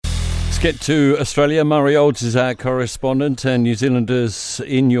get to Australia. Murray Olds is our correspondent, and New Zealanders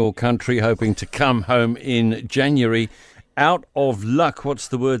in your country hoping to come home in January. Out of luck. What's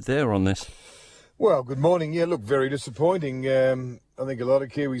the word there on this? Well, good morning. Yeah, look, very disappointing. I think a lot of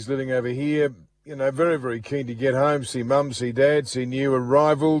Kiwis living over here, very, very keen to get home, see mum, see dad, see new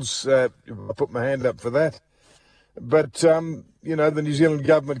arrivals. I put my hand up for that. But, the New Zealand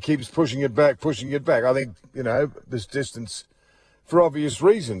government keeps pushing it back. I think, this distance, for obvious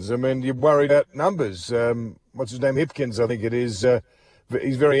reasons. I mean, you're worried about numbers. What's his name? Hipkins, I think it is.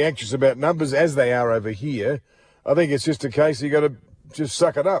 He's very anxious about numbers, as they are over here. I think it's just a case you got to just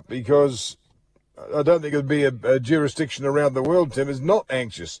suck it up, because I don't think it'd be a jurisdiction around the world, Tim, is not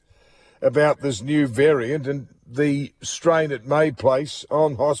anxious about this new variant and the strain it may place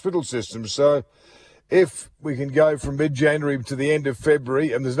on hospital systems. So if we can go from mid-January to the end of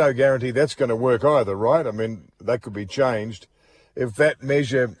February, and there's no guarantee that's going to work either, right? I mean, that could be changed. If that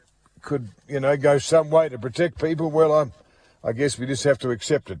measure could, go some way to protect people, well, I guess we just have to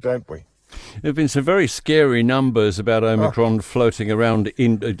accept it, don't we? There have been some very scary numbers about Omicron floating around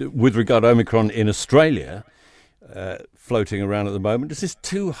with regard to Omicron in Australia, floating around at the moment. Is this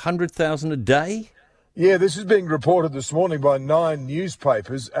 200,000 a day? Yeah, this is being reported this morning by 9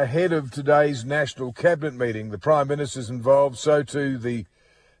 newspapers ahead of today's National Cabinet meeting. The Prime Minister's involved, so too the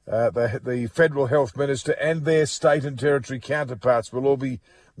Federal Health Minister and their state and territory counterparts will all be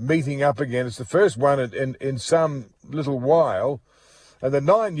meeting up again. It's the first one in some little while. And the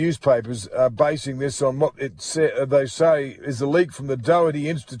 9 newspapers are basing this on what they say is a leak from the Doherty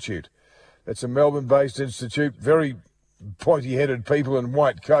Institute. It's a Melbourne-based institute. Very pointy-headed people in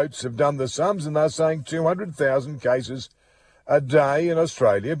white coats have done the sums, and they're saying 200,000 cases a day in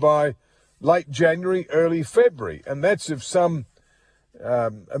Australia by late January, early February. And that's if some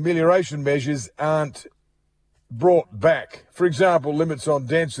amelioration measures aren't brought back. For example, limits on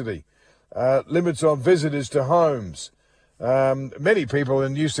density, limits on visitors to homes. Many people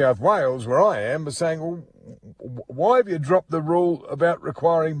in New South Wales, where I am, are saying, well, why have you dropped the rule about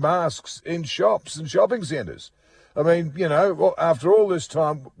requiring masks in shops and shopping centres? I mean, after all this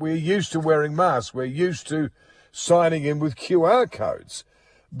time, we're used to wearing masks. We're used to signing in with QR codes.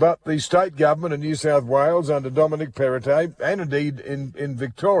 But the state government in New South Wales under Dominic Perrottet, and indeed in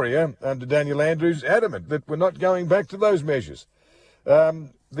Victoria under Daniel Andrews, adamant that we're not going back to those measures.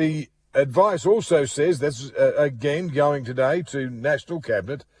 The advice also says, that's again going today to National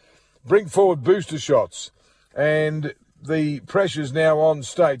Cabinet, bring forward booster shots. And the pressure's now on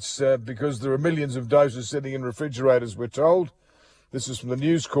states because there are millions of doses sitting in refrigerators, we're told. This is from the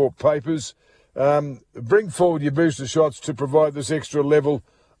News Corp papers. Bring forward your booster shots to provide this extra level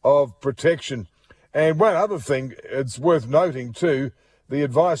of protection. And one other thing, it's worth noting too, the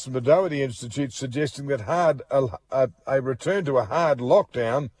advice from the Doherty Institute suggesting that a return to a hard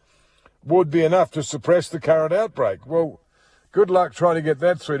lockdown would be enough to suppress the current outbreak. Well, good luck trying to get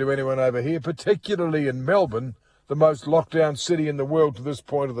that through to anyone over here, particularly in Melbourne, the most locked-down city in the world to this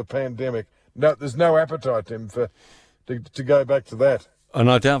point of the pandemic. No, there's no appetite, Tim, to go back to that. And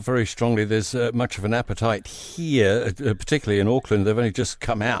I doubt very strongly there's much of an appetite here, particularly in Auckland. They've only just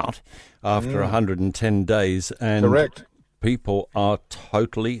come out after 110 days. And correct. People are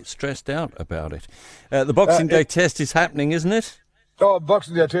totally stressed out about it. The Boxing Day test is happening, isn't it? Oh,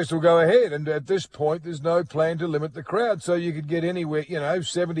 Boxing Day test will go ahead, and at this point, there's no plan to limit the crowd, so you could get anywhere,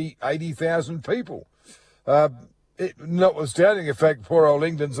 70, 80,000 people. Notwithstanding the fact poor old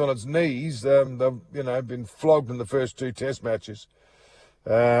England's on its knees, they've, been flogged in the first 2 test matches,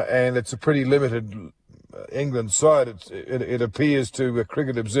 and it's a pretty limited England side, it appears to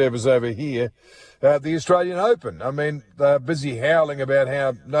cricket observers over here. The Australian Open, I mean, they're busy howling about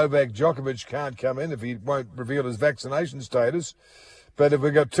how Novak Djokovic can't come in if he won't reveal his vaccination status. But if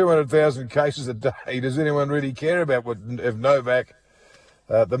we've got 200,000 cases a day, does anyone really care about if Novak,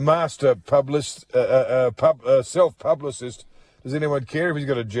 the master self-publicist, does anyone care if he's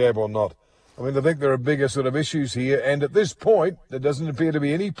got a jab or not? I mean, I think there are bigger sort of issues here. And at this point, there doesn't appear to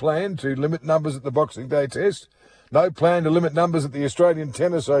be any plan to limit numbers at the Boxing Day test. No plan to limit numbers at the Australian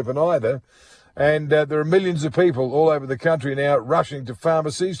Tennis Open either. And there are millions of people all over the country now rushing to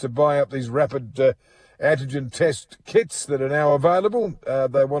pharmacies to buy up these rapid antigen test kits that are now available.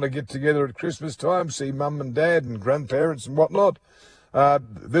 They want to get together at Christmas time, see mum and dad and grandparents and whatnot.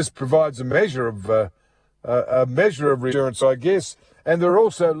 This provides a measure of reassurance, I guess. And there are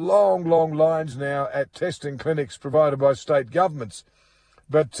also long, long lines now at testing clinics provided by state governments.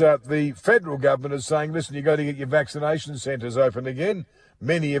 But the federal government is saying, listen, you've got to get your vaccination centres open again.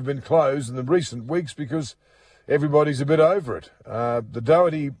 Many have been closed in the recent weeks because everybody's a bit over it. The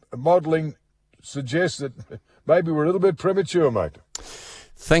Doherty modelling suggests that maybe we're a little bit premature, mate.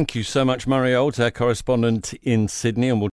 Thank you so much, Murray Olds, our correspondent in Sydney, and we'll